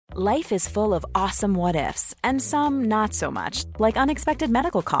Life is full of awesome what-ifs, and some not so much, like unexpected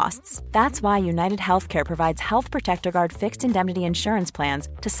medical costs. That's why United Healthcare provides Health Protector Guard fixed indemnity insurance plans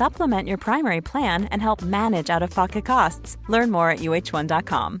to supplement your primary plan and help manage out-of-pocket costs. Learn more at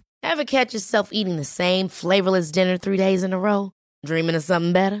uh1.com. Ever catch yourself eating the same flavorless dinner 3 days in a row? Dreaming of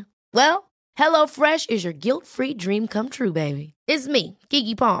something better? Well, HelloFresh is your guilt-free dream come true, baby. It's me,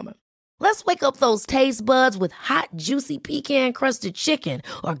 Keke Palmer. Let's wake up those taste buds with hot, juicy pecan-crusted chicken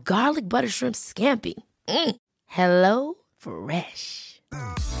or garlic butter shrimp scampi. Hello Fresh.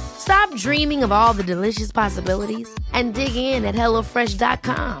 Stop dreaming of all the delicious possibilities and dig in at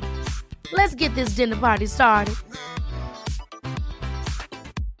HelloFresh.com. Let's get this dinner party started.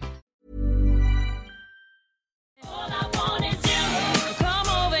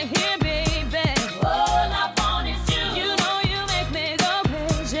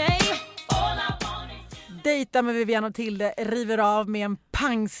 Dejta med Vivian och Tilde river av med en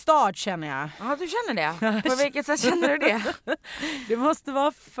pangstart, känner jag. Ja, du känner det. På vilket sätt känner du det? Det måste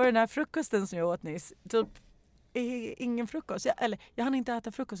vara för den här frukosten som jag åt nyss. Typ ingen frukost. Jag hann inte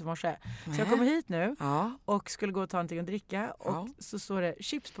äta frukost i morse. Så jag kommer hit nu och skulle gå och ta någonting att dricka. Och så står det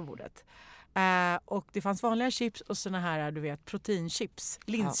chips på bordet. Och det fanns vanliga chips och såna här, du vet, proteinchips.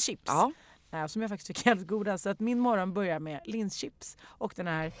 Linschips. Som jag faktiskt tycker är helt goda. Så att min morgon börjar med linschips och den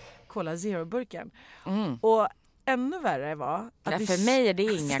här Cola Zero-burken. Och ännu värre var att för mig är det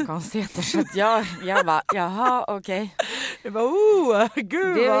inga konstigheter. Så att jag bara, jaha, okej. Jag bara,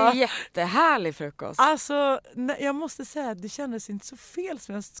 gud. Det var jättehärlig frukost. Alltså, jag måste säga att det kändes inte så fel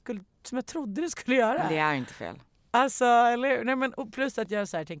som jag trodde det skulle göra. Det är inte fel. Alltså, eller, nej men, och plus att jag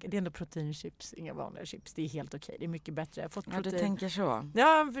så här tänker, det är ändå proteinchips, inga vanliga chips. Det är helt okej, det är mycket bättre. Jag har fått protein. Ja, du tänker så.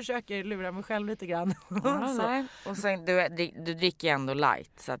 Jag försöker lura mig själv lite grann. Nej. Och sen, du dricker ju ändå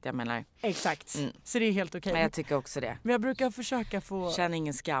light, så att jag menar. Exakt, så det är helt okej. Men jag tycker också det. Men jag brukar försöka få... Känn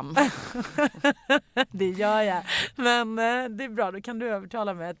ingen skam. Det gör jag. Men det är bra, då kan du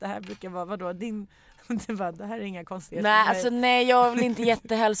övertala mig att det här brukar vara, vadå, din... Det här är inga konstigheter. Nej, jag är väl inte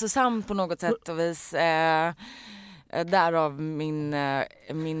jättehälsosam på något sätt och vis. Därav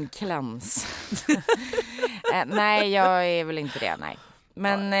min kläns. Nej, jag är väl inte det, nej.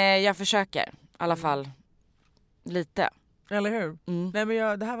 Men jag försöker i alla fall lite. Eller hur? Nej,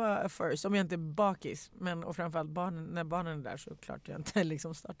 men det här var first, om jag inte är bakis. Men, och framförallt när barnen är där så klart jag inte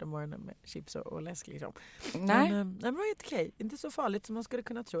liksom startar morgonen med chips och läsk liksom. Nej. Men det var helt okej. Inte så farligt som man skulle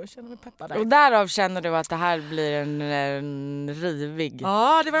kunna tro. Jag känner mig peppad där. Och därav känner du att det här blir en rivig.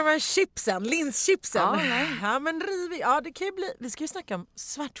 Ja, det var de här chipsen, linschipsen. Ja, men rivig. Ja, det kan ju bli. Vi ska ju snacka om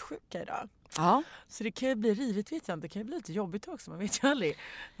svartsjuka idag. Ja. Så det kan ju bli rivigt, vet jag inte. Det kan ju bli lite jobbigt också, man vet ju aldrig.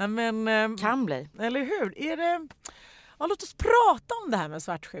 Ja, men, kan bli. Eller hur? Är det... Ja, låt oss prata om det här med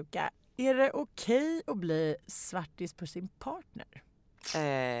svartsjuka. Är det okej att bli svartis på sin partner?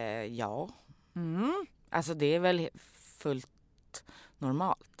 Ja. Alltså det är väl fullt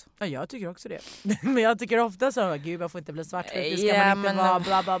normalt. Ja, jag tycker också det. Men jag tycker ofta så, gud, jag får inte bli svartsjuk. Det ska man inte vara,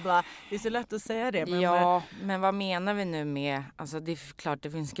 bla bla bla. Det är så lätt att säga det. Men vad menar vi nu med, alltså det är klart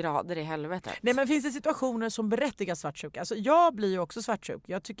det finns grader i helvetet. Nej, men finns det situationer som berättigar svartsjuka? Alltså jag blir ju också svartsjuk.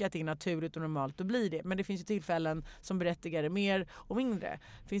 Jag tycker att det är naturligt och normalt att bli det. Men det finns ju tillfällen som berättigar det mer och mindre.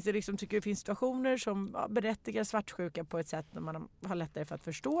 Finns det liksom, tycker det finns situationer som berättigar svartsjuka på ett sätt när man har lättare för att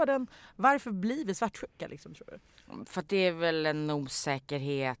förstå den. Varför blir vi svartsjuka liksom, tror du? För att det är väl en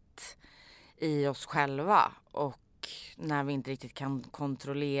osäkerhet i oss själva och när vi inte riktigt kan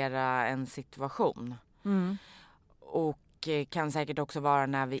kontrollera en situation. Och kan säkert också vara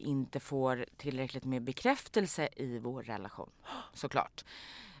när vi inte får tillräckligt med bekräftelse i vår relation, såklart.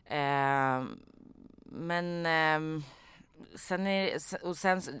 Men sen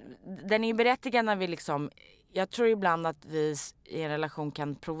den är ju berättigad när vi liksom, jag tror ibland att vi i en relation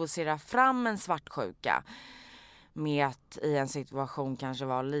kan provocera fram en svartsjuka med att i en situation kanske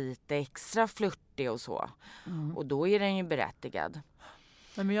vara lite extra flirtig och så. Och då är den ju berättigad.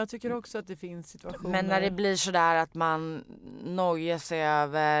 Men jag tycker också att det finns situationer... Men när det blir sådär att man nojar sig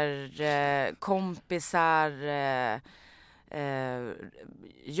över kompisar,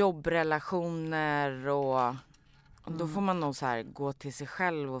 jobbrelationer och då får man nog så här gå till sig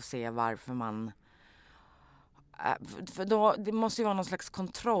själv och se varför man... För då, det måste ju vara någon slags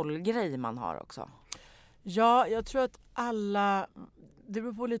kontrollgrej man har också. Ja, jag tror att alla... Det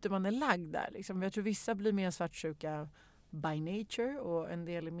beror på lite hur man är lagd där. Liksom. Jag tror vissa blir mer svartsjuka by nature och en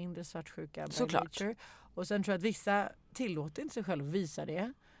del är mindre svartsjuka by nature. Och sen tror jag att vissa tillåter inte sig själv att visa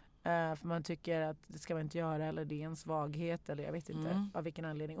det. För man tycker att det ska man inte göra eller det är en svaghet eller jag vet inte av vilken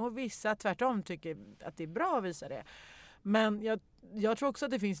anledning. Och vissa tvärtom tycker att det är bra att visa det. Men jag tror också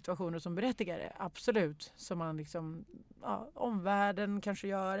att det finns situationer som berättigar det, absolut. Som man liksom, omvärlden kanske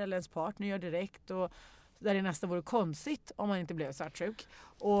gör eller ens partner gör direkt. Och där det nästan vore konstigt om man inte blev svartsjuk.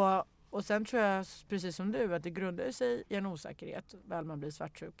 Och sen tror jag, precis som du, att det grundar sig i en osäkerhet väl man blir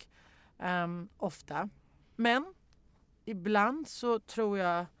svartsjuk. Ofta. Men ibland så tror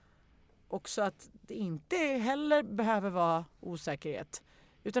jag också att det inte heller behöver vara osäkerhet.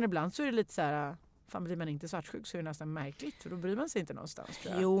 Utan ibland så är det lite så här, fan blir man inte svartsjuk så är det nästan märkligt. För då bryr man sig inte någonstans,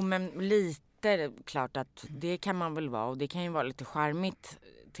 tror jag. Jo, men lite klart att det kan man väl vara. Och det kan ju vara lite charmigt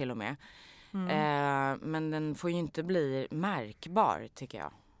till och med. Men den får ju inte bli märkbar, tycker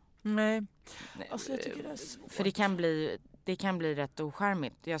jag. Nej, alltså jag tycker det är svårt. För det kan bli rätt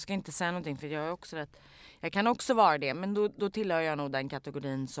ocharmigt. Jag ska inte säga någonting för jag är också rätt... Jag kan också vara det, men då tillhör jag nog den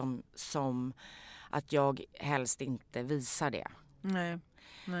kategorin som att jag helst inte visar det. Nej.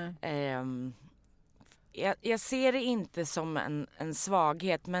 Jag ser det inte som en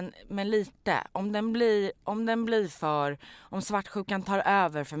svaghet, men lite. Om svartsjukan tar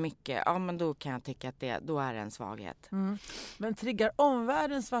över för mycket, ja men då kan jag tycka att då är det en svaghet. Men triggar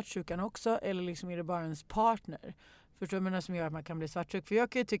omvärlden svartsjukan också, eller liksom är det bara ens partner? Förstår du vad som gör att man kan bli svartsjuk? För jag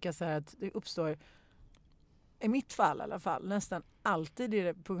kan ju tycka så här att det uppstår, i mitt fall i alla fall, nästan alltid är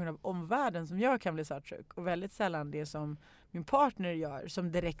det på grund av omvärlden som jag kan bli svartsjuk. Och väldigt sällan det som min partner gör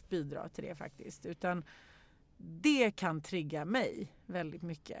som direkt bidrar till det faktiskt. Utan det kan trigga mig väldigt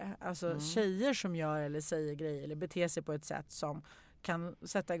mycket. Alltså tjejer som gör eller säger grejer eller beter sig på ett sätt som kan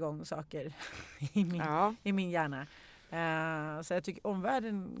sätta igång saker i min hjärna. Så jag tycker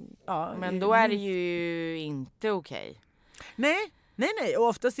omvärlden... Ja, men då är det ju inte okej. Nej. Och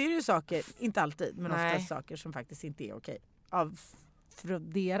oftast är det ju saker, inte alltid, men oftast saker som faktiskt inte är okej. Från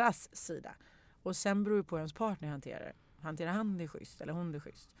deras sida. Och sen beror det på hur ens partner hanterar. Hanterar han det schysst eller hon det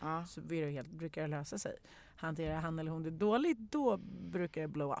schysst, så brukar det lösa sig. Hanterar han eller hon det dåligt, då brukar det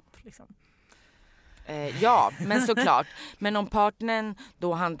blow up liksom. Ja, men såklart. Men om partnern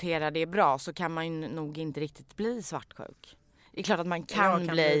då hanterar det bra så kan man ju nog inte riktigt bli svartsjuk. Det är klart att man kan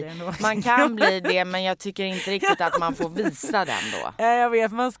bli det, men jag tycker inte riktigt att man får visa den då. Jag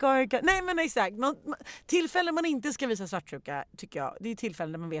vet, man ska ju... Nej men exakt, tillfällen man inte ska visa svartsjuka tycker jag, det är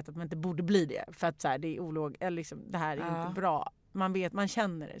tillfällen där man vet att man inte borde bli det. För att så här, det är eller liksom, det här är inte bra. Man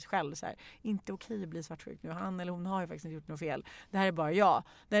känner det själv så här, inte okej att bli svartsjuk nu. Han eller hon har ju faktiskt inte gjort något fel. Det här är bara jag.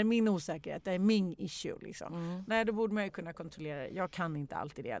 Det är min osäkerhet, det är min issue liksom. Nej, då borde man ju kunna kontrollera det. Jag kan inte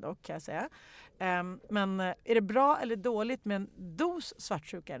alltid det dock, kan jag säga. Men är det bra eller dåligt med en dos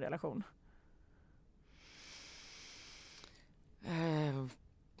svartsjuka i en relation?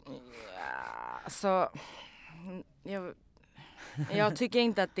 Alltså, jag tycker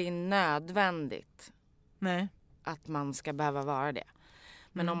inte att det är nödvändigt. Nej. Att man ska behöva vara det.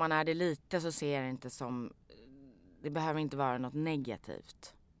 Men om man är det lite så ser jag det inte som... Det behöver inte vara något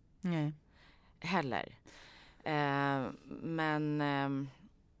negativt. Nej. Heller. Men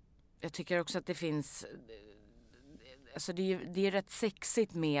jag tycker också att det finns... Alltså det är rätt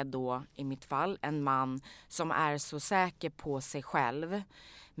sexigt med då, i mitt fall, en man som är så säker på sig själv,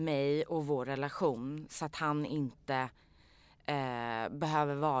 mig och vår relation, så att han inte...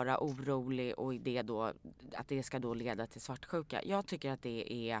 behöver vara orolig och att det ska då leda till svartsjuka. Jag tycker att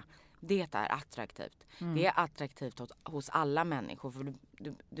det är attraktivt. Det är attraktivt hos alla människor. För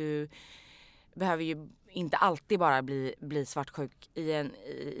du behöver ju inte alltid bara bli svartsjuk i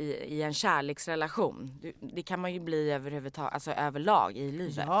en kärleksrelation. Det kan man ju bli överhuvudtaget, alltså överlag i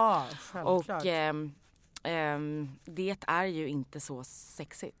livet. Ja, självklart. Och det är ju inte så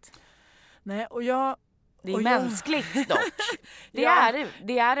sexigt. Nej, och det är mänskligt dock. Det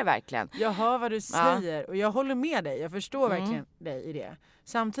är det verkligen. Jag hör vad du säger och jag håller med dig. Jag förstår verkligen dig i det.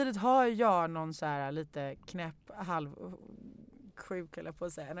 Samtidigt har jag någon så här lite knäpp, halvsjuk eller på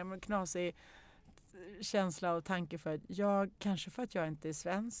att säga. Nej, men knasig känsla och tanke för att kanske för att jag inte är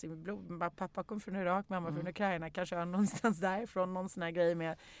svensk i mitt blod. Pappa kom från Irak, mamma från Ukraina. Kanske jag någonstans därifrån någon sån här grej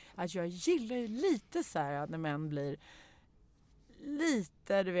med att jag gillar lite så här när män blir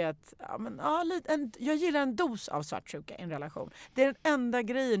lite, du vet, jag gillar en dos av svartsjuka i en relation. Det är den enda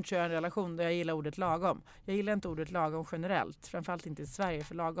grejen tror jag i en relation där jag gillar ordet lagom. Jag gillar inte ordet lagom generellt, framförallt inte i Sverige,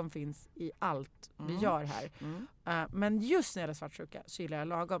 för lagom finns i allt vi gör här. Men just när det gäller svartsjuka så gillar jag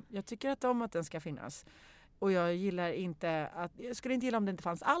lagom. Jag tycker att den ska finnas. Och jag skulle inte gilla om det inte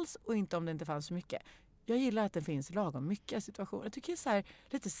fanns alls och inte om det inte fanns så mycket. Jag gillar att det finns lagom mycket situationer. Jag tycker det är så här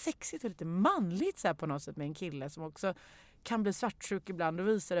lite sexigt och lite manligt så här på något sätt med en kille som också kan bli svartsjuk ibland och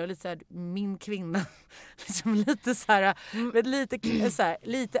visar det lite så här, min kvinna liksom lite så här med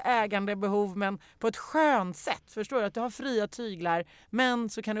lite ägandebehov men på ett skönt sätt. Förstår du att du har fria tyglar men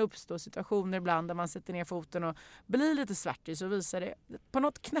så kan det uppstå situationer ibland där man sätter ner foten och blir lite svartis och visar det på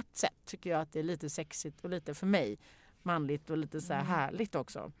något knäppt sätt. Tycker jag att det är lite sexigt och lite för mig manligt och lite så här härligt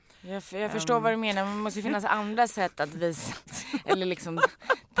också. Jag förstår vad du menar. Man måste finnas andra sätt att visa eller liksom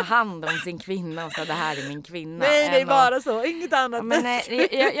ta hand om sin kvinna och säga det här är min kvinna. Nej, det är bara så. Inget annat. Men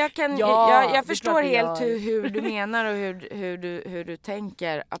jag förstår helt hur du menar och hur du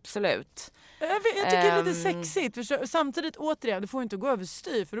tänker. Absolut. Jag tycker det är lite sexigt. För samtidigt återigen, du får inte gå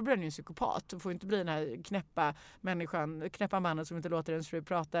överstyr för då blir du en psykopat. Du får inte bli den här knäppa mannen som inte låter ens fru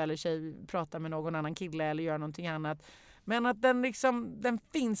prata eller tjej prata med någon annan kille eller göra någonting annat. Men att den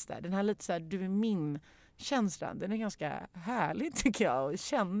finns där. Den här lite så här, du är min känslan. Den är ganska härlig tycker jag att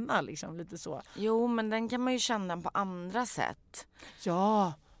känna liksom lite så. Jo, men den kan man ju känna på andra sätt.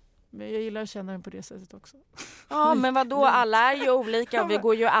 Ja, men jag gillar att känna den på det sättet också. Ja, men vadå? Alla är ju olika och vi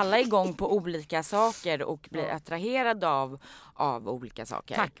går ju alla igång på olika saker och blir attraherade av olika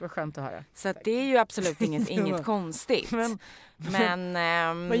saker. Tack, vad skönt att höra. Så att det är ju absolut inget konstigt. Men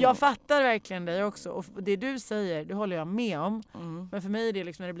jag fattar verkligen dig också. Och det du säger, det håller jag med om. Men för mig är det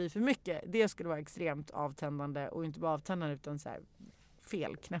liksom när det blir för mycket. Det skulle vara extremt avtändande och inte bara avtändande utan så här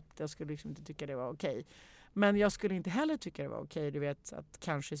felknäppt. Jag skulle liksom inte tycka det var okej. Men jag skulle inte heller tycka det var okej, du vet, att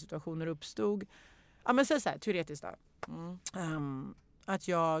kanske situationer uppstod. Ja, men säg så här, teoretiskt då. Att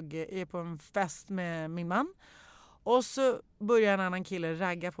jag är på en fest med min man och så börjar en annan kille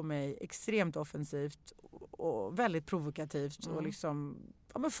ragga på mig extremt offensivt och väldigt provokativt och liksom,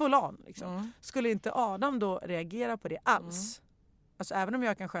 ja men full on liksom. Skulle inte Adam då reagera på det alls? Alltså även om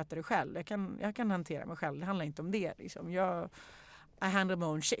jag kan sköta det själv, jag kan hantera mig själv, det handlar inte om det liksom. I handle my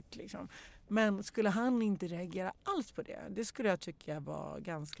own shit liksom. Men skulle han inte reagera alls på det? Det skulle jag tycka var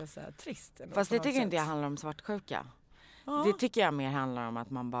ganska så här trist. Fast det tycker inte jag handlar om svartsjuka. Ja. Det tycker jag mer handlar om att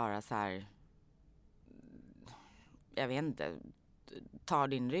man bara så här, jag vet inte, tar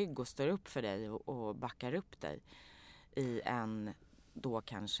din rygg och står upp för dig och backar upp dig i en då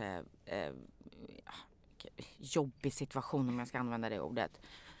kanske jobbig situation, om jag ska använda det ordet.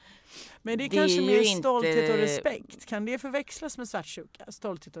 Men det är kanske mer stolthet och respekt. Kan det förväxlas med svartsjuka?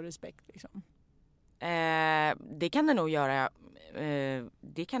 Stolthet och respekt liksom? Det kan det nog göra.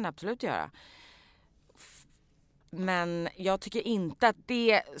 Det kan det absolut göra. Men jag tycker inte att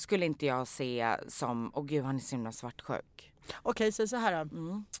det skulle inte jag se som, åh gud han är så himla svartsjuk. Okej, så här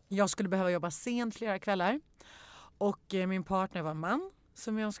då. Jag skulle behöva jobba sent flera kvällar. Och min partner var en man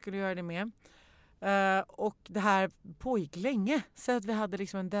som jag skulle göra det med. Och det här pågick länge. Så att vi hade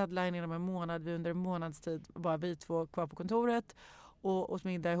liksom en deadline inom en månad. Vi under en månads tid bara vi två kvar på kontoret. Och åt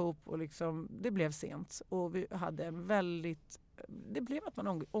middag ihop. Och liksom, det blev sent. Och vi hade en det blev att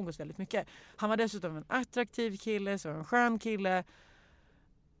man ångest väldigt mycket. Han var dessutom en attraktiv kille. Så en skön kille.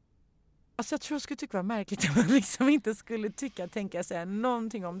 Alltså jag tror jag skulle tycka det var märkligt att man liksom inte skulle tänka säga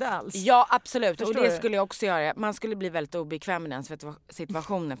någonting om det alls. Ja, absolut. Förstår och det du? skulle jag också göra. Man skulle bli väldigt obekväm i den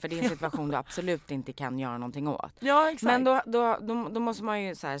situationen. För det är en situation du absolut inte kan göra någonting åt. Ja, exakt. Men då måste man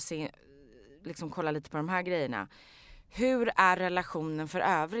ju så här liksom kolla lite på de här grejerna. Hur är relationen för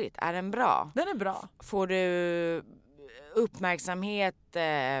övrigt? Är den bra? Den är bra. Får du uppmärksamhet?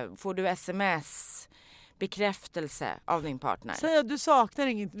 Får du sms? Bekräftelse av din partner? Säg att du saknar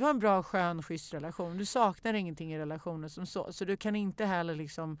ingenting. Du har en bra, skön, schysst relation. Du saknar ingenting i relationen som så. Så du kan inte heller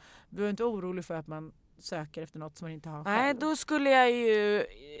liksom... Du är inte orolig för att man söker efter något som man inte har själv. Nej, då skulle jag ju...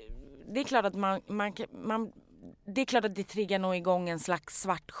 Det är klart att det är klart att det triggar nog igång en slags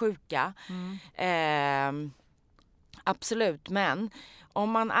svartsjuka. Absolut, men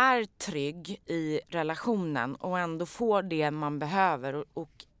om man är trygg i relationen och ändå får det man behöver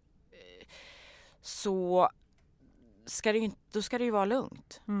och så då ska det ju vara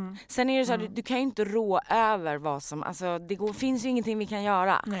lugnt. Sen är det så att du kan ju inte rå över vad som... Alltså finns ju ingenting vi kan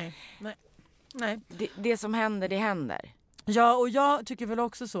göra. Nej. Det som händer, det händer. Ja, och jag tycker väl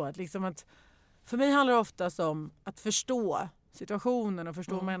också så att, liksom att för mig handlar det oftast om att förstå situationen och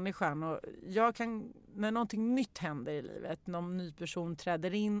förstå människan. Och jag kan, när någonting nytt händer i livet, någon ny person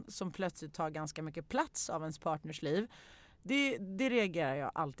träder in som plötsligt tar ganska mycket plats av ens partners liv, det reagerar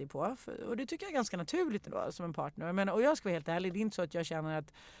jag alltid på. Och det tycker jag är ganska naturligt ändå, som en partner. Men, och jag ska vara helt ärlig, det är inte så att jag känner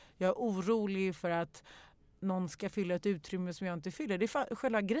att jag är orolig för att någon ska fylla ett utrymme som jag inte fyller. Det är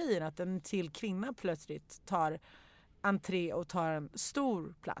själva grejen att en till kvinna plötsligt tar entré och tar en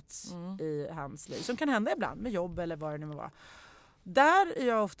stor plats i hans liv. Som kan hända ibland med jobb eller vad det nu var. Där är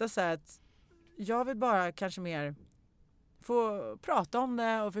jag ofta så här att jag vill bara kanske mer få prata om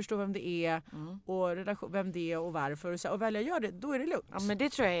det och förstå vem det är och vem det är och varför och välja att göra det, då är det lugnt. Ja, men det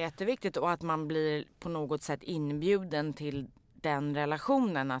tror jag är jätteviktigt, och att man blir på något sätt inbjuden till den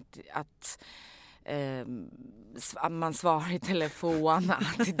relationen, att man svarar i telefon,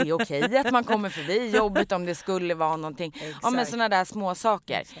 att det är okej att man kommer förbi jobbet om det skulle vara någonting. Ja, men sådana där små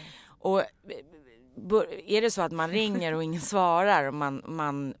saker. Exakt. Och är det så att man ringer och ingen svarar och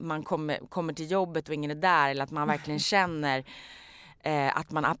man kommer till jobbet och ingen är där, eller att man verkligen känner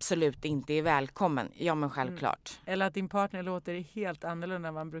att man absolut inte är välkommen, ja men självklart. Eller att din partner låter helt annorlunda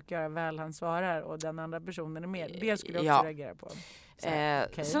än man brukar göra, väl han svarar och den andra personen är med. Det skulle jag också reagera på.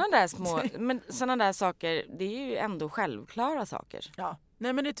 Sådana där saker, det är ju ändå självklara saker. Ja.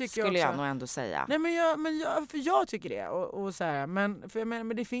 Nej, men det tycker skulle jag nog ändå säga. Nej, för jag tycker det och så här,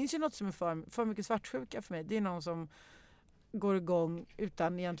 men det finns ju något som är för mycket svartsjuka för mig. Det är någon som går igång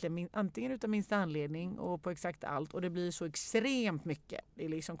utan egentligen antingen utan minsta anledning och på exakt allt, och det blir så extremt mycket. Det är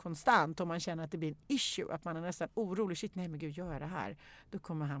liksom konstant, och man känner att det blir en issue, att man är nästan orolig. Shit, nej men gud, gör jag det här, då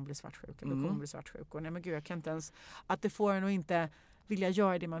kommer han bli svartsjuk. Då kommer han bli svartsjuk. Och nej men gud, jag kan inte ens, att det får en att inte vilja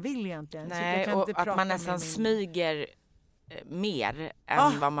göra det man vill egentligen. Nej, så jag kan och inte att man nästan smyger mer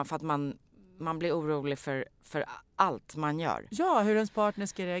än vad man, för att man blir orolig för allt man gör. Ja, hur ens partner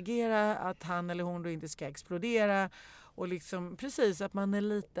ska reagera, att han eller hon då inte ska explodera, och liksom precis att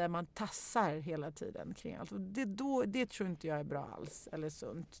man tassar hela tiden kring allt. Det tror inte jag är bra alls, eller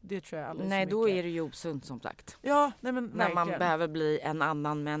sunt. Det tror jag alldeles. Nej, då är det ju osunt som sagt. Ja, nej men när verkligen. Man behöver bli en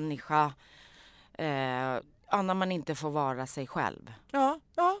annan människa, när man inte får vara sig själv. Ja,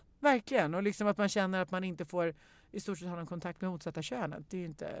 verkligen. Och liksom att man känner att man inte får i stort sett ha någon kontakt med motsatta könet. Det är ju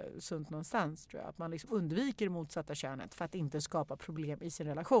inte sunt någonstans, tror jag. Att man liksom undviker motsatta könet för att inte skapa problem i sin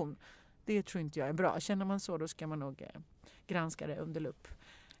relation. Det tror inte jag är bra. Känner man så, då ska man nog granska det under lupp.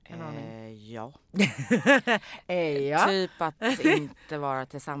 Ja. Ja. Typ att inte vara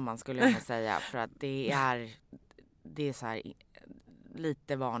tillsammans, skulle jag säga. För att det är så här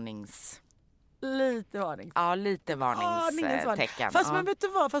lite varnings... Ja, lite varningstecken. Fast men vet du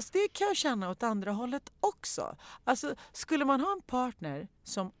vad? Fast det kan jag känna åt andra hållet också. Alltså, skulle man ha en partner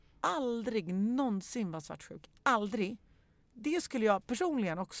som aldrig någonsin var svartsjuk, aldrig, det skulle jag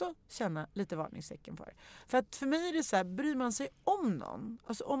personligen också känna lite varningstecken för. För att för mig är det så här, bryr man sig om någon,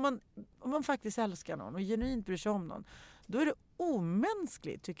 alltså om man faktiskt älskar någon och genuint bryr sig om någon, då är det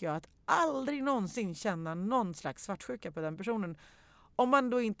omänskligt, tycker jag, att aldrig någonsin känna någon slags svartsjuka på den personen. Om man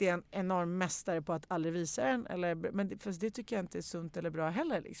då inte är en enorm mästare på att aldrig visa den, men fast det tycker jag inte är sunt eller bra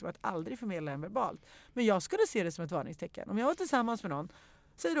heller, liksom, att aldrig förmedla den verbalt. Men jag skulle se det som ett varningstecken. Om jag var tillsammans med någon,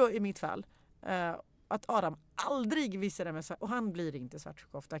 säg då i mitt fall, att Adam aldrig visar det med, och han blir inte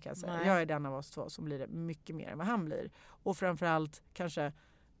svartsjuk ofta, kan jag säga. Nej. Jag är den av oss två som blir det mycket mer än vad han blir. Och framförallt kanske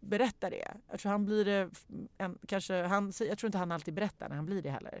berätta det. Jag tror han blir det, jag tror inte han alltid berättar när han blir det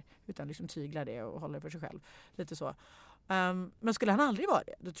heller, utan liksom tyglar det och håller det för sig själv. Lite så. Men skulle han aldrig vara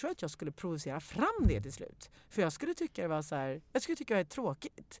det, då tror jag att jag skulle provocera fram det till slut. För jag skulle tycka det var så här, jag skulle tycka det var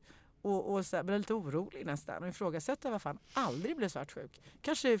tråkigt. Och så här, bli lite orolig nästan. Och ifrågasätta varför han aldrig blir svartsjuk.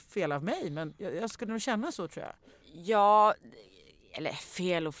 Kanske fel av mig, men jag skulle nog känna så, tror jag. Ja,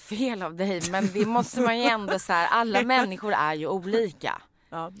 eller fel av dig. Men det måste man ju ändå så här, alla människor är ju olika.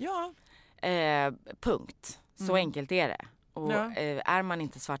 Ja. Punkt. Så enkelt är det. Och är man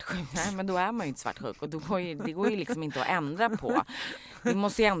inte svartsjuk, nej, men då är man ju inte svartsjuk. Och det går ju liksom inte att ändra på. Det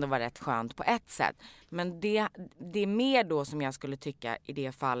måste ju ändå vara rätt skönt på ett sätt. Men det är mer då som jag skulle tycka i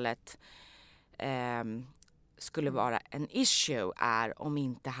det fallet skulle vara en issue, är om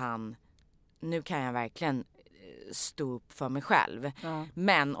inte han, nu kan jag verkligen stå upp för mig själv. Ja.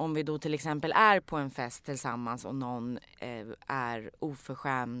 Men om vi då till exempel är på en fest tillsammans och någon är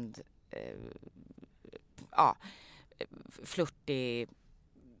oförskämd, flirtig,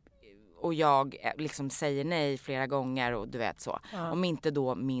 och jag liksom säger nej flera gånger och du vet så. Ja. Om inte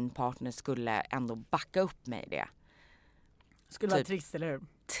då min partner skulle ändå backa upp mig i det. Skulle vara trist, eller hur?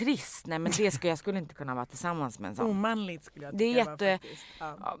 Trist? Nej, men jag skulle inte kunna vara tillsammans med en sån. Omanligt skulle jag tycka. Det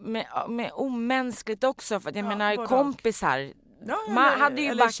är men omänskligt också, för att jag menar kompisar, man hade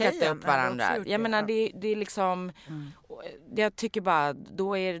ju backat tjejen, upp varandra. Jag menar det är liksom jag tycker bara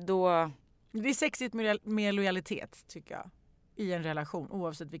då det är sexigt med lojalitet, tycker jag, i en relation,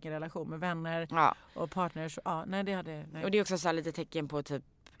 oavsett vilken relation, med vänner och partners. Nej. Och det är också så här lite tecken på typ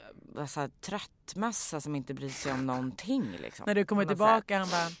så här tröttmassa som inte bryr sig om någonting liksom. När du kommer tillbaka, han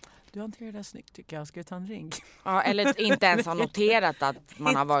bara, du har inte det där snyggt, tycker jag, ska vi ta en drink? Ja, eller inte ens har noterat att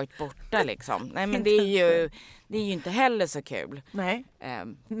man har varit borta liksom. Nej, men det är ju inte heller så kul. Nej.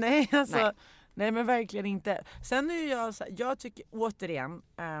 Nej, alltså. Nej men verkligen inte. Sen är jag tycker återigen,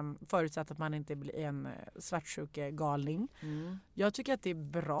 förutsatt att man inte blir en svartsjukegalning. Jag tycker att det är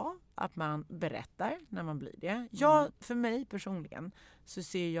bra att man berättar när man blir det. För mig personligen så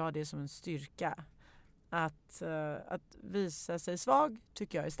ser jag det som en styrka. Att visa sig svag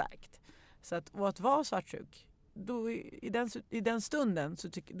tycker jag är starkt. Så att vara svartsjuk, då, i den stunden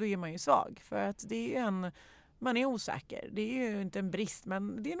då är man ju svag. För att det är man är osäker. Det är ju inte en brist,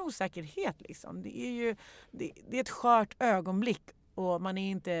 men det är en osäkerhet liksom. Det är ett skört ögonblick och man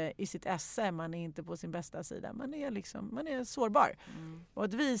är inte i sitt esse, man är inte på sin bästa sida. Man är sårbar. Och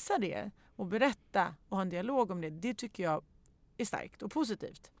att visa det och berätta och ha en dialog om det tycker jag är starkt och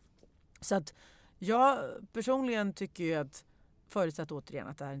positivt. Så att jag personligen tycker ju att, förutsatt återigen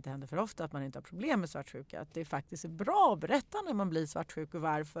att det här inte händer för ofta, att man inte har problem med svartsjuka, att det faktiskt är bra att berätta när man blir svartsjuk och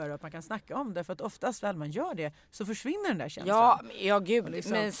varför, och att man kan snacka om det, för att oftast väl man gör det så försvinner den där känslan. Ja gud,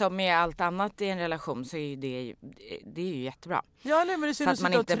 liksom. Men som med allt annat i en relation så är det är ju jättebra. Ja, men det är synd att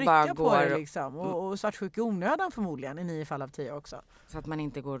man inte trycka på det liksom. Och svartsjuk i onödan förmodligen i 9 fall av 10 också. Så att man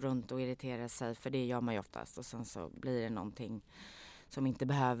inte går runt och irriterar sig, för det gör man ju oftast, och sen så blir det någonting som inte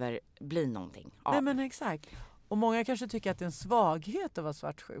behöver bli någonting av. Nej men exakt. Och många kanske tycker att det är en svaghet att vara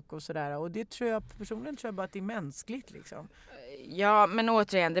svartsjuk och sådär. Och det personligen tror jag bara att det är mänskligt liksom. Ja, men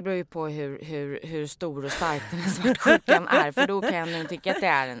återigen, det beror ju på hur stor och stark den här svartsjukan är. För då kan jag nu tycka att det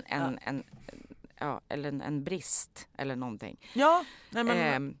är en brist eller någonting. Ja,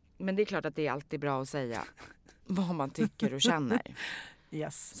 nej, men det är klart att det är alltid bra att säga vad man tycker och känner.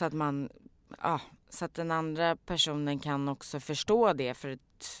 Yes. Så att den andra personen kan också förstå det, för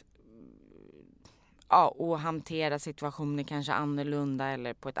att och hantera situationer kanske annorlunda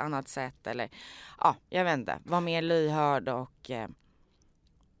eller på ett annat sätt, eller jag vet inte, vara mer lyhörd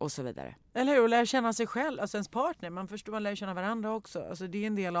och så vidare. Eller hur, och lära känna sig själv, alltså ens partner, man lär känna varandra också. Alltså det är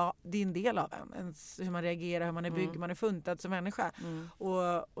en del av hur man reagerar, hur man är byggd, man är funtad som människa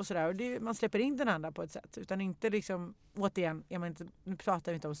och sådär, och man släpper in den andra på ett sätt, utan inte liksom, återigen, nu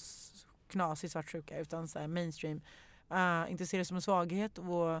pratar vi inte om knasig svartsjuka utan så här mainstream. Inte se det som en svaghet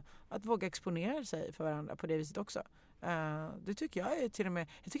och att våga exponera sig för varandra på det viset också. Det tycker jag är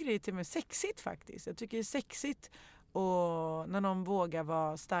till och med sexigt faktiskt. Jag tycker det är sexigt och när någon vågar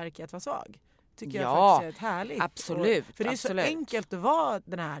vara stark i att vara svag. Tycker jag faktiskt är härligt. Absolut. För det är så enkelt att vara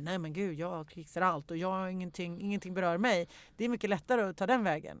den här, nej men gud, jag fixar allt och ingenting berör mig. Det är mycket lättare att ta den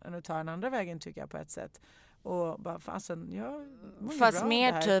vägen än att ta den andra vägen, tycker jag, på ett sätt. Och bara fast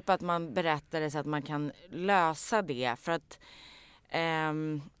mer typ att man berättar det så att man kan lösa det, för att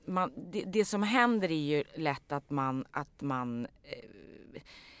det som händer är ju lätt att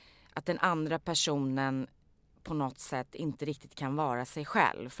den andra personen på något sätt inte riktigt kan vara sig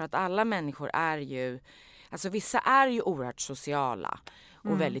själv, för att alla människor är ju, alltså vissa är ju oerhört sociala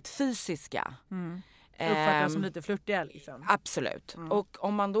och väldigt fysiska. Uppfattas som lite flirtiga liksom. Absolut. Och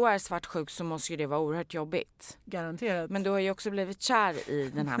om man då är svartsjuk så måste ju det vara oerhört jobbigt. Garanterat. Men du har ju också blivit kär i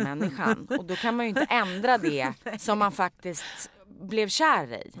den här människan. Och då kan man ju inte ändra det som man faktiskt blev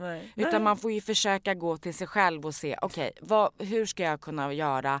kär i. Nej. Utan man får ju försöka gå till sig själv och se, okej, hur ska jag kunna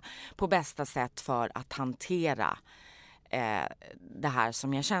göra på bästa sätt för att hantera det här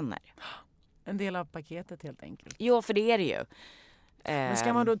som jag känner. En del av paketet helt enkelt. Jo, för det är det ju. Men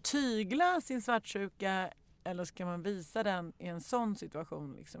ska man då tygla sin svartsjuka, eller ska man visa den i en sån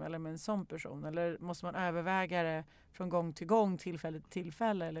situation liksom, eller med en sån person, eller måste man överväga det från gång till gång, tillfälle till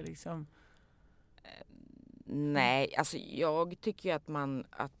tillfälle, eller liksom? Nej, alltså jag tycker ju att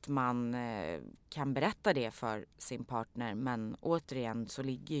man kan berätta det för sin partner, men återigen så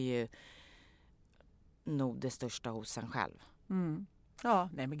ligger ju nog det största hos en själv. Ja,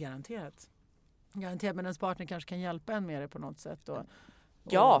 nej men garanterat, men ens partner kanske kan hjälpa en med det på något sätt då.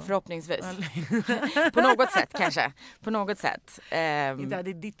 Ja, förhoppningsvis. På något sätt kanske. På något sätt. Inte att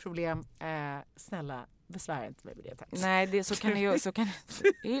det är ditt problem. Snälla, besvära inte mig med det, tack. Nej, det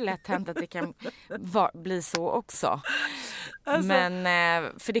är ju lätt hänt att det kan bli så också. Alltså. Men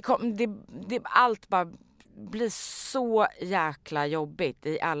för allt bara blir så jäkla jobbigt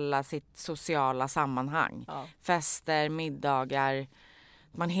i alla sitt sociala sammanhang. Ja. Fester, middagar.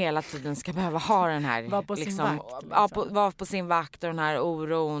 Man hela tiden ska behöva ha den här vara på sin vakt, liksom. Vara på sin vakt och den här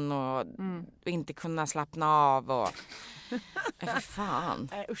oron och inte kunna slappna av och fan.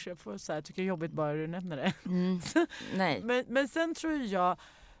 Nej, usch, jag får så här, tycker det är jobbigt bara du nämner det. Nej. Men sen tror jag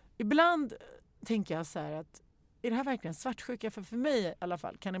ibland tänker jag så här att är det här verkligen svartsjuka? För mig i alla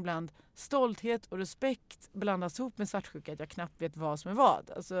fall kan ibland stolthet och respekt blandas ihop med svartsjuka, att jag knappt vet vad som är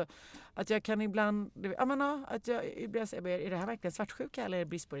vad. Alltså att jag kan ibland, att jag säger, är det här verkligen svartsjuka eller är det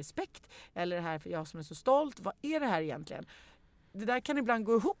brist på respekt? Eller är det här för jag som är så stolt? Vad är det här egentligen? det där kan ibland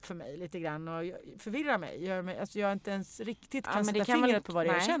gå ihop för mig lite grann och förvirra mig. Alltså jag inte ens riktigt kan sätta fingret på vad det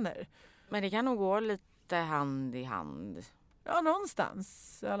är jag känner. Men det kan nog gå lite hand i hand. Ja,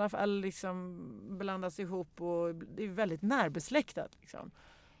 någonstans. I alla fall liksom blandas ihop och det är väldigt närbesläktat. Liksom.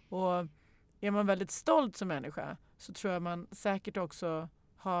 Och är man väldigt stolt som människa så tror jag man säkert också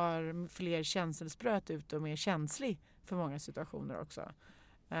har fler känselspröt ut och mer känslig för många situationer också.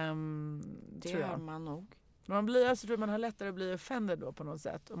 Det tror jag. Har man nog. Man blir, alltså, tror man har lättare att bli offended då på något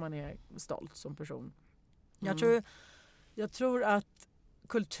sätt om man är stolt som person. Jag tror att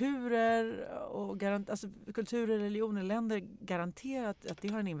kulturer och kulturer, religioner, länder garanterat att det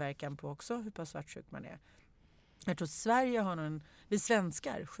har en inverkan på också hur pass svartsjuk man är. Jag tror Sverige har vi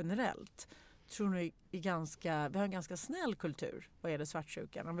svenskar generellt tror nog vi har en ganska snäll kultur vad gäller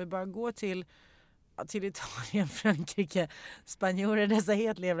svartsjukan. Om vi bara går till Italien, Frankrike, spanjorer, dessa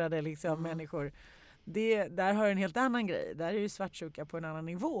hetlevrade liksom människor. Där har en helt annan grej. Där är ju svartsjuka på en annan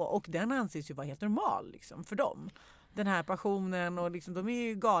nivå och den anses ju vara helt normal liksom, för dem. Den här passionen och liksom, de är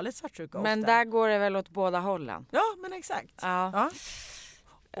ju galet svartsjuka ofta. Men där går det väl åt båda hållen? Ja, men exakt. Ja.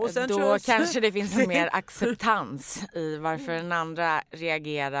 Och sen då kanske det finns en mer acceptans i varför den andra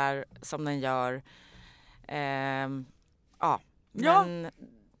reagerar som den gör. Men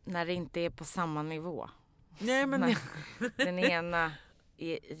när det inte är på samma nivå. Nej, men den ena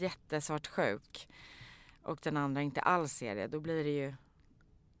är jättesvartsjuk och den andra inte alls är det. Då blir det ju...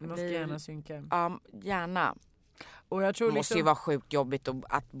 Man ska gärna synka. Ja, gärna. Och jag tror det måste ju vara sjukt jobbigt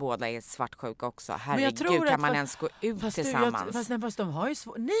att båda är svartsjuka också. Herregud, kan man ens gå ut tillsammans? Fast de har ju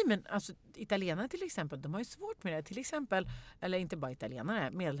svårt. Nej, men alltså italienare till exempel, de har ju svårt med det. Till exempel, eller inte bara italienare,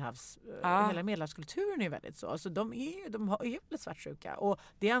 hela medelhavskulturen är väldigt så. Alltså de är väldigt svartsjuka. Och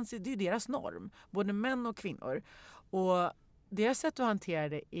det är deras norm, både män och kvinnor. Och deras sätt att hantera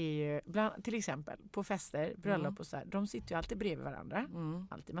det är ju, till exempel på fester, bröllop och så här, de sitter ju alltid bredvid varandra.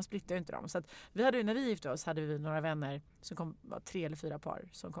 Alltid, man splittar ju inte dem. Så att när vi gifte oss hade vi några vänner som var 3 eller 4 par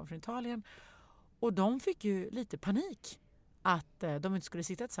som kom från Italien. Och de fick ju lite panik att de inte skulle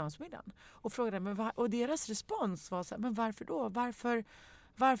sitta tillsammans på middagen. Och frågade, och deras respons var så här, men varför då?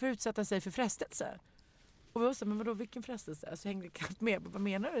 Varför utsätta sig för frestelse? Och vi var så här, men vadå, vilken frestelse? Alltså hängde knappt med, vad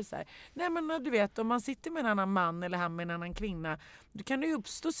menar du? Så här, nej men du vet, om man sitter med en annan man eller han med en annan kvinna, då kan det ju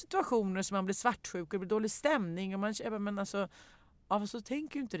uppstå situationer som man blir svartsjuk och det blir dålig stämning och man men alltså, så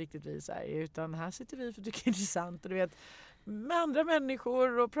tänker ju inte riktigt vi så här, utan här sitter vi för att det är intressant och du vet, med andra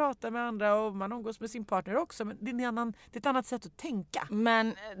människor och prata med andra och man umgås med sin partner också, men det är ett annat sätt att tänka.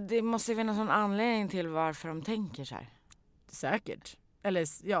 Men det måste ju finnas någon anledning till varför de tänker så här. Säkert. Eller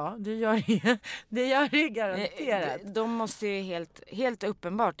ja, det gör det garanterat. De måste ju helt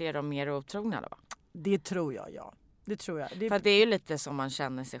uppenbart är de mer otrogna då. Det tror jag, ja. Det tror jag. För det är ju lite som man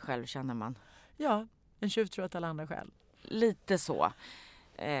känner sig själv, känner man. Ja, en tjuv tror att alla andra själv. Lite så,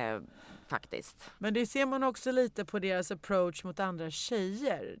 faktiskt. Men det ser man också lite på deras approach mot andra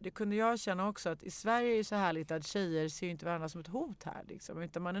tjejer. Det kunde jag känna också, att i Sverige är det så härligt att tjejer ser inte varandra som ett hot här. Liksom.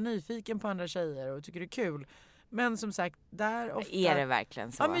 Utan man är nyfiken på andra tjejer och tycker det är kul. Men som sagt, där ofta... Är det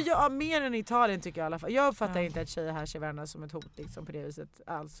verkligen så? Ja, men mer än i Italien tycker jag i alla fall. Jag uppfattar inte att tjejer här ser varandra som ett hot liksom, på det viset.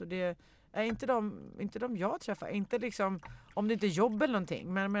 Alltså det är inte de jag träffar. Inte liksom, om det inte är jobb eller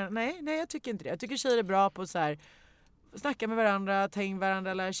någonting. Men nej, jag tycker inte det. Jag tycker tjejer är bra på så här, snacka med varandra, ta in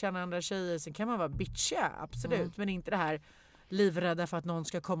varandra, lära känna andra tjejer. Sen kan man vara bitchiga, absolut. Men inte det här livrädda för att någon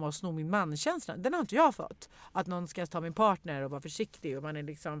ska komma och sno min mankänsla. Den har inte jag fått. Att någon ska ta min partner och vara försiktig. Och man är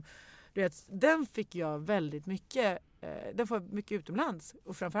liksom... Du vet, den fick jag väldigt mycket, den får mycket utomlands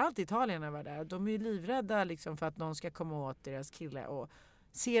och framförallt i Italien när jag var där. De är ju livrädda liksom för att någon ska komma åt deras kille och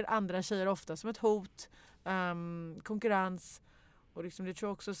ser andra tjejer ofta som ett hot, konkurrens och liksom det tror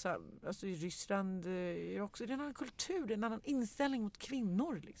jag också så, alltså i Ryssland är också en annan kultur, en annan inställning mot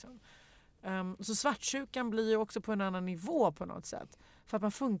kvinnor liksom. Så svartsjukan blir ju också på en annan nivå på något sätt för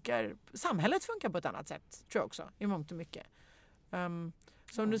att samhället funkar på ett annat sätt tror jag också i mångt och mycket.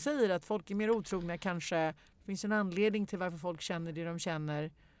 Som du säger att folk är mer otrogna kanske. Det finns en anledning till varför folk känner det de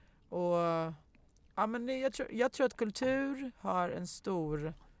känner. Och ja, men jag tror att kultur har en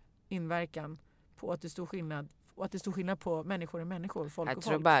stor inverkan på att det är stor skillnad. Och att det är stor skillnad på människor och människor, folk och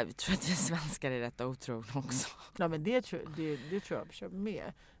folk. Jag tror att vi svenskar är rätt otrogna också. Ja, men det tror jag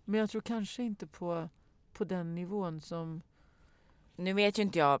med. Men jag tror kanske inte på den nivån som... Nu vet ju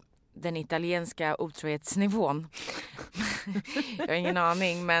inte jag den italienska otrohetsnivån. Jag har ingen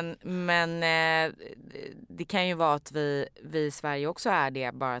aning, men det kan ju vara att vi i Sverige också är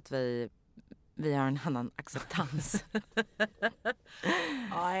det, bara att vi har en annan acceptans.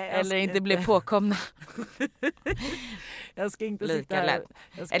 Ja, eller inte bli påkomna. Jag ska inte lika sitta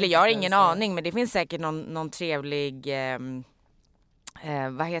lätt. Eller jag har ingen aning, men det finns säkert någon trevlig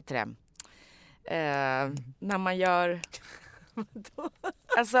vad heter det? När man gör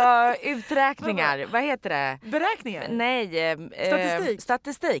alltså uträkningar, vad heter det? Beräkningar? Nej,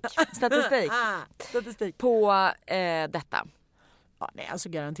 statistik på detta. Ja, nej, alltså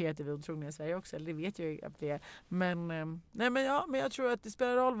garanterat är vi otrogna i Sverige också, det vet jag ju att det är. Men jag tror att det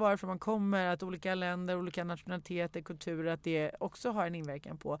spelar roll varifrån man kommer, att olika länder, olika nationaliteter, kulturer, att det också har en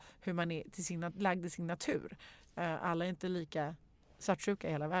inverkan på hur man är lagd i sin natur. Alla är inte lika svartsjuka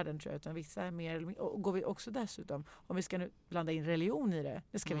i hela världen tror jag, utan vissa är mer eller mindre. Och går vi också dessutom, om vi ska nu blanda in religion i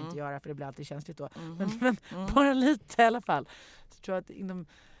det ska vi inte göra för det blir alltid känsligt då, men bara lite i alla fall, så tror jag att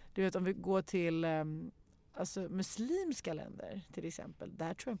du vet, om vi går till alltså muslimska länder till exempel,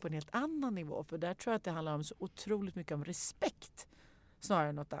 där tror jag på en helt annan nivå, för där tror jag att det handlar om så otroligt mycket om respekt snarare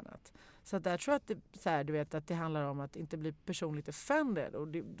än något annat. Så där tror jag att det, så här, du vet, att det handlar om att inte bli personligt offended, och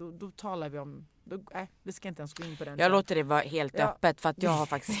då talar vi om vi ska inte ens gå in på den. Jag låter det vara helt öppet för att jag har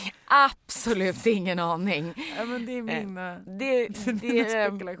faktiskt absolut ingen aning. Ja, men det är min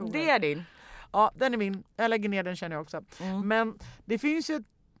spekulation. Det är din. Ja, den är min. Jag lägger ner den, känner jag också. Men det finns ju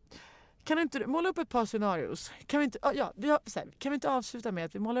kan du inte måla upp ett par scenarios? Kan vi inte avsluta med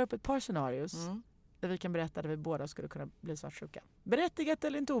att vi målar upp ett par scenarios där vi kan berätta där vi båda skulle kunna bli svartsjuka? Berättigat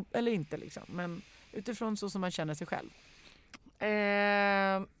eller inte liksom, men utifrån så som man känner sig själv.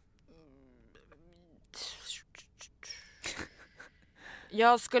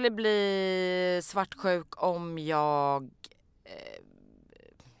 Jag skulle bli svartsjuk om jag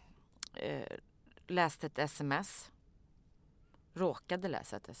läste ett sms. Råkade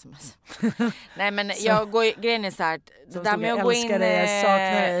läsa ett sms. Nej, men grejen är så här, det där med att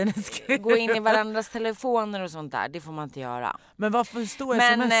gå in i varandras telefoner och sånt där, det får man inte göra. Men varför står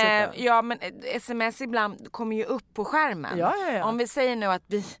sms då? Ja, men sms ibland kommer ju upp på skärmen. Ja. Om vi säger nu att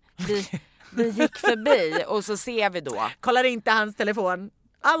vi gick förbi och så ser vi då. Kollar inte hans telefon.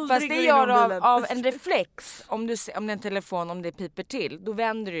 Fast det gör av en reflex. Om det är en telefon, om det piper till, då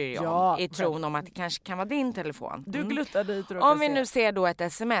vänder du dig om i tron om att det kanske kan vara din telefon. Du gluttar dit. Om vi nu ser då ett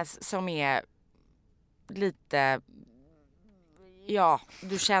sms som är lite,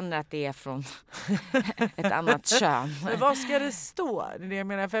 du känner att det är från ett annat kön. Men vad ska det stå? Det jag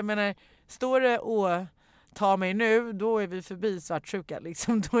menar, för jag menar, står det ta mig nu, då är vi förbi svartsjuka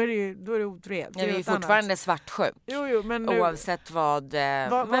liksom. Då är det otroligt. Ja, vi är fortfarande svartsjuk. Jo, men nu, oavsett vad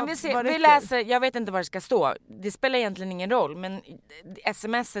men vi läser, jag vet inte vad det ska stå. Det spelar egentligen ingen roll, men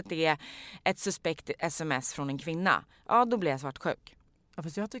smset är ett suspekt sms från en kvinna. Ja, då blir jag svartsjuk. Ja,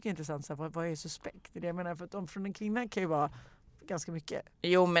 fast jag tycker inte sant så vad är suspekt? Det jag menar, för att om från en kvinna kan ju vara ganska mycket.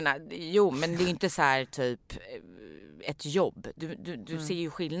 Jo, men det är inte så här typ ett jobb. Du ser ju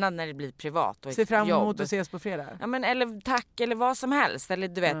skillnad när det blir privat och ser fram emot att ses på fredag. Ja, men eller tack eller vad som helst, eller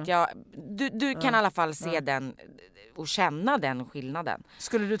du vet du kan i alla fall se den och känna den skillnaden.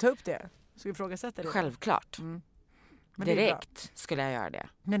 Skulle du ta upp det? Skulle du ifrågasätta det? Självklart. Direkt skulle jag göra det.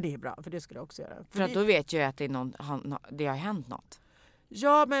 Men det är bra, för det skulle jag också göra. För att då vet jag att det har hänt något.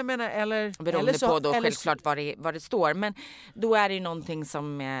 Ja, men jag menar, eller beroende på då självklart vad det står, men då är det ju någonting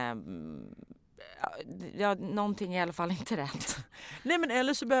som någonting är i alla fall inte rätt. Nej, men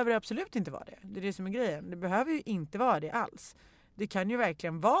eller så behöver det absolut inte vara det. Det är det som är grejen. Det behöver ju inte vara det alls. Det kan ju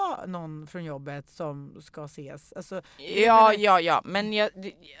verkligen vara någon från jobbet som ska ses. Alltså,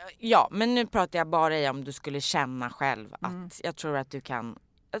 men nu pratar jag bara om du skulle känna själv att jag tror att du kan.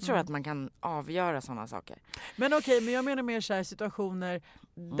 Jag tror att man kan avgöra sådana saker. Men okej, men jag menar mer så här situationer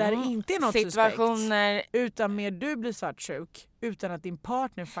där det inte är något suspekt. Utan mer du blir svartsjuk. Utan att din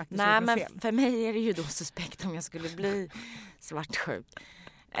partner faktiskt gör fel. Nej, men för mig är det ju då suspekt om jag skulle bli svartsjuk.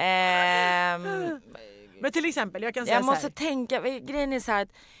 Men till exempel, jag kan säga jag måste tänka, grejen är så här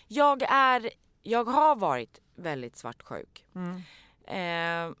att jag har varit väldigt svartsjuk.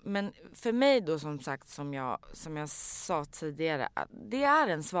 Men för mig då, som sagt, som jag sa tidigare, det är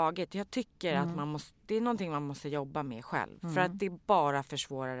en svaghet. Jag tycker att det är någonting man måste jobba med själv, för att det bara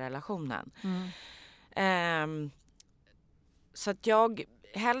försvårar relationen. Så att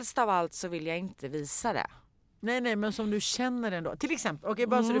helst av allt så vill jag inte visa det. Nej, men som du känner ändå. Till exempel, okej,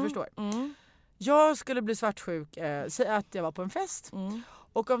 bara så du förstår. Jag skulle bli svartsjuk, säg att jag var på en fest.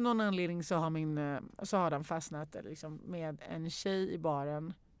 Och av någon anledning så har den fastnat liksom, med en tjej i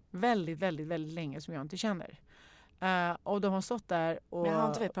baren väldigt, väldigt, väldigt länge som jag inte känner. Och de har stått där och... Men har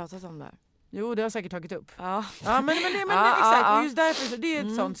inte vi pratat om det? Jo, det har jag säkert tagit upp. Ja, men exakt. Och just därför, det är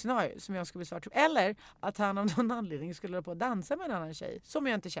ett sånt scenario som jag skulle bli svartsjuk. Eller att han av någon anledning skulle på att dansa med en annan tjej som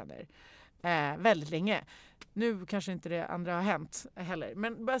jag inte känner väldigt länge. Nu kanske inte det andra har hänt heller.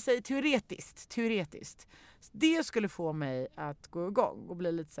 Men bara säg teoretiskt. Det skulle få mig att gå igång och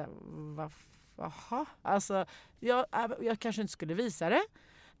bli lite så här, Jaha, alltså jag kanske inte skulle visa det.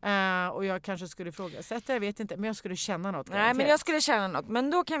 Och jag kanske skulle ifrågasätta, jag vet inte, men jag skulle känna något. Nej, men jag skulle känna något.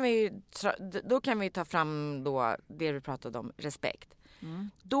 Men då kan vi ta fram då det vi pratade om, respekt.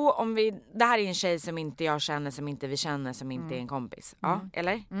 Då det här är en tjej som inte jag känner, som inte vi känner, som inte är en kompis. Ja,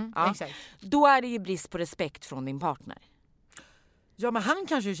 eller? Ja. Exakt. Då är det ju brist på respekt från din partner. Ja, men han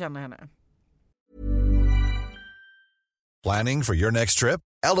kanske känner henne. Planning for your next trip?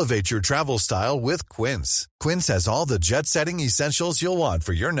 Elevate your travel style with Quince. Quince has all the jet-setting essentials you'll want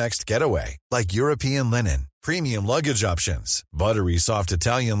for your next getaway, like European linen, premium luggage options, buttery soft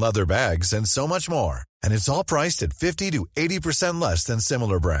Italian leather bags, and so much more. And it's all priced at 50 to 80% less than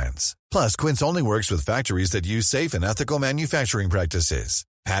similar brands. Plus, Quince only works with factories that use safe and ethical manufacturing practices.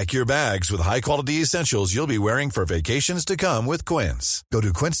 Pack your bags with high-quality essentials you'll be wearing for vacations to come with Quince. Go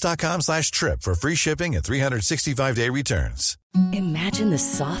to quince.com/trip for free shipping and 365-day returns. Imagine the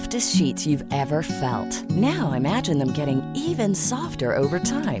softest sheets you've ever felt. Now imagine them getting even softer over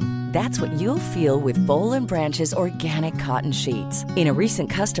time. That's what you'll feel with Boll & Branch's organic cotton sheets. In a recent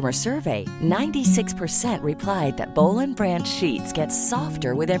customer survey, 96% replied that Boll & Branch sheets get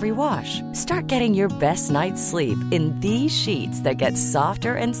softer with every wash. Start getting your best night's sleep in these sheets that get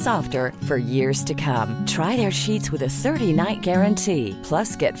softer and softer for years to come. Try their sheets with a 30-night guarantee.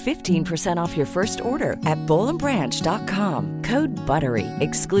 Plus, get 15% off your first order at bollandbranch.com. Code BUTTERY.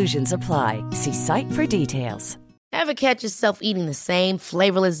 Exclusions apply. See site for details. Ever catch yourself eating the same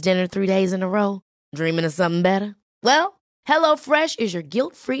flavorless dinner 3 days in a row? Dreaming of something better? Well, HelloFresh is your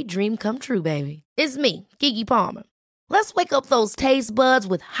guilt-free dream come true, baby. It's me, Keke Palmer. Let's wake up those taste buds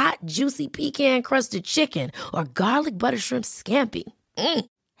with hot, juicy pecan-crusted chicken or garlic butter shrimp scampi.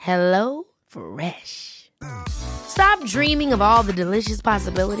 Hello Fresh. Stop dreaming of all the delicious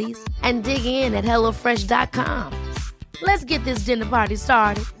possibilities and dig in at HelloFresh.com. Let's get this dinner party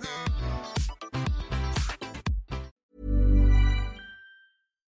started.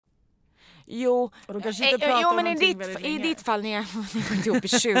 Jo, men i ditt fall, ni har varit ihop i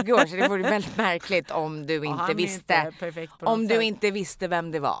 20 år, så det vore väldigt märkligt om du inte visste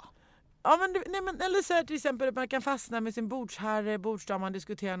vem det var. Ja, men eller så här, till exempel att man kan fastna med sin bordsdam, man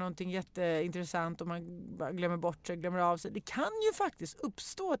diskuterar någonting jätteintressant och man bara glömmer bort sig, glömmer av sig. Det kan ju faktiskt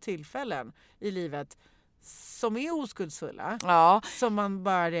uppstå tillfällen i livet som är oskuldsfulla, som man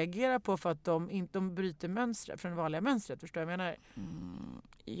bara reagerar på för att de bryter mönstret från det vanliga mönstret, förstår jag vad jag menar?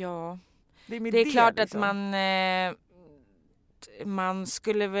 Ja, det är klart liksom. Att man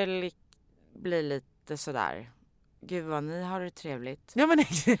skulle väl bli lite sådär, gud vad ni har det trevligt. Ja, men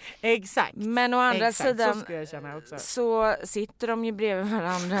exakt. Men å andra sidan så, jag känna också. Så sitter de ju bredvid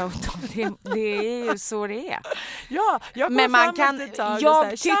varandra och det är ju så det är. Ja, men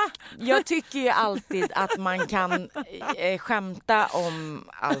jag tycker ju alltid att man kan skämta om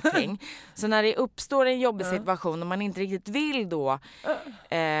allting. Så när det uppstår en jobbig situation och man inte riktigt vill då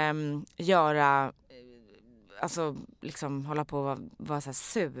göra, alltså liksom hålla på och vara så här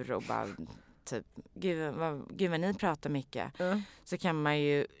sur och bara typ, gud vad ni pratar mycket, så kan man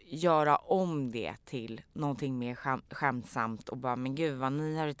ju göra om det till någonting mer skämtsamt och bara, men gud vad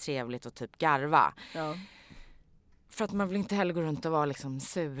ni har det trevligt och typ garva. Ja. För att man vill inte heller gå runt och vara liksom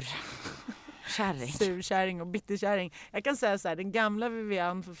surkärring och bitterkärring. Jag kan säga så här, den gamla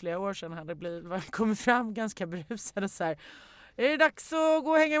Vivian för flera år sedan hade kommit fram ganska brusad och så här: är det dags att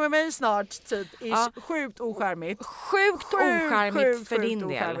gå och hänga med mig snart? Typ. Sjukt oskärmigt. Sjukt oskärmigt för din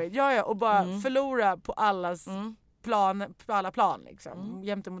del. Ja, och bara förlora på allas plan, på alla plan liksom.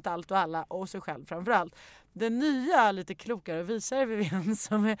 Jämte mot allt och alla och sig själv framförallt. Den nya, lite klokare och visare Vivian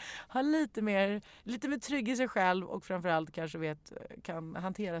som har lite mer trygg i sig själv och framförallt kanske kan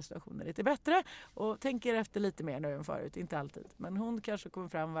hantera situationen lite bättre och tänker efter lite mer nu än förut, inte alltid. Men hon kanske kommer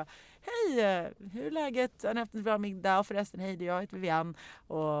fram och bara, hej, hur är läget? Har ni haft en bra middag? Och förresten, hej, jag heter Vivian.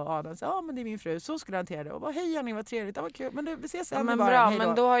 Och Adam sa, men det är min fru, så skulle jag hantera det. Och bara, hej Janni, vad trevligt, vad kul, men vi ses sen. Men bara, bra,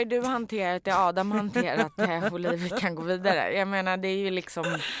 men då har ju du hanterat det, Adam hanterat det och livet kan gå vidare. Jag menar, det är ju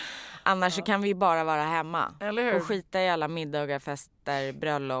liksom... Annars så kan vi bara vara hemma. Eller hur? Och skita i alla middagar, fester,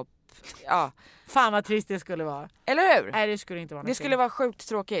 bröllop. Ja. Fan vad trist det skulle vara. Eller hur? Nej, det skulle inte vara något. Det skulle vara sjukt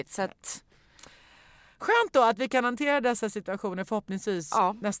tråkigt. Så att... Skönt då att vi kan hantera dessa situationer förhoppningsvis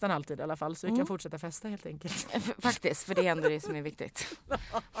nästan alltid i alla fall. Så vi kan fortsätta festa helt enkelt. Faktiskt, för det är ändå det som är viktigt.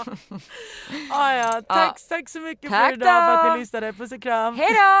 Tack så mycket för idag, för att ni lyssnade. Puss och kram. Hej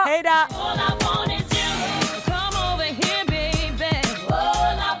då! Hej då!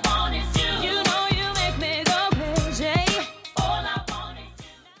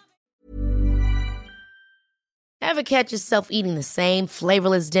 Ever catch yourself eating the same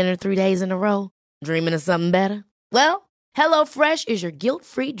flavorless dinner 3 days in a row? Dreaming of something better? Well, HelloFresh is your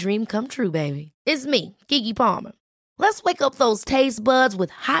guilt-free dream come true, baby. It's me, Keke Palmer. Let's wake up those taste buds with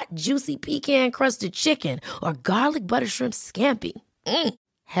hot, juicy pecan-crusted chicken or garlic butter shrimp scampi.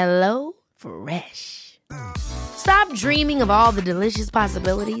 Hello Fresh. Stop dreaming of all the delicious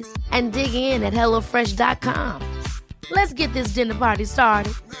possibilities and dig in at HelloFresh.com. Let's get this dinner party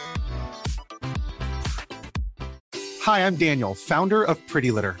started. Hi, I'm Daniel, founder of Pretty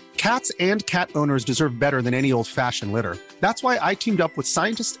Litter. Cats and cat owners deserve better than any old-fashioned litter. That's why I teamed up with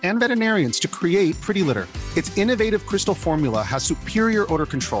scientists and veterinarians to create Pretty Litter. Its innovative crystal formula has superior odor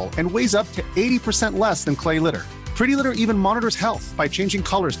control and weighs up to 80% less than clay litter. Pretty Litter even monitors health by changing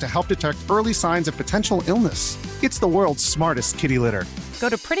colors to help detect early signs of potential illness. It's the world's smartest kitty litter. Go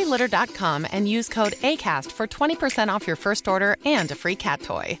to prettylitter.com and use code ACAST for 20% off your first order and a free cat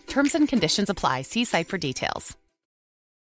toy. Terms and conditions apply. See site for details.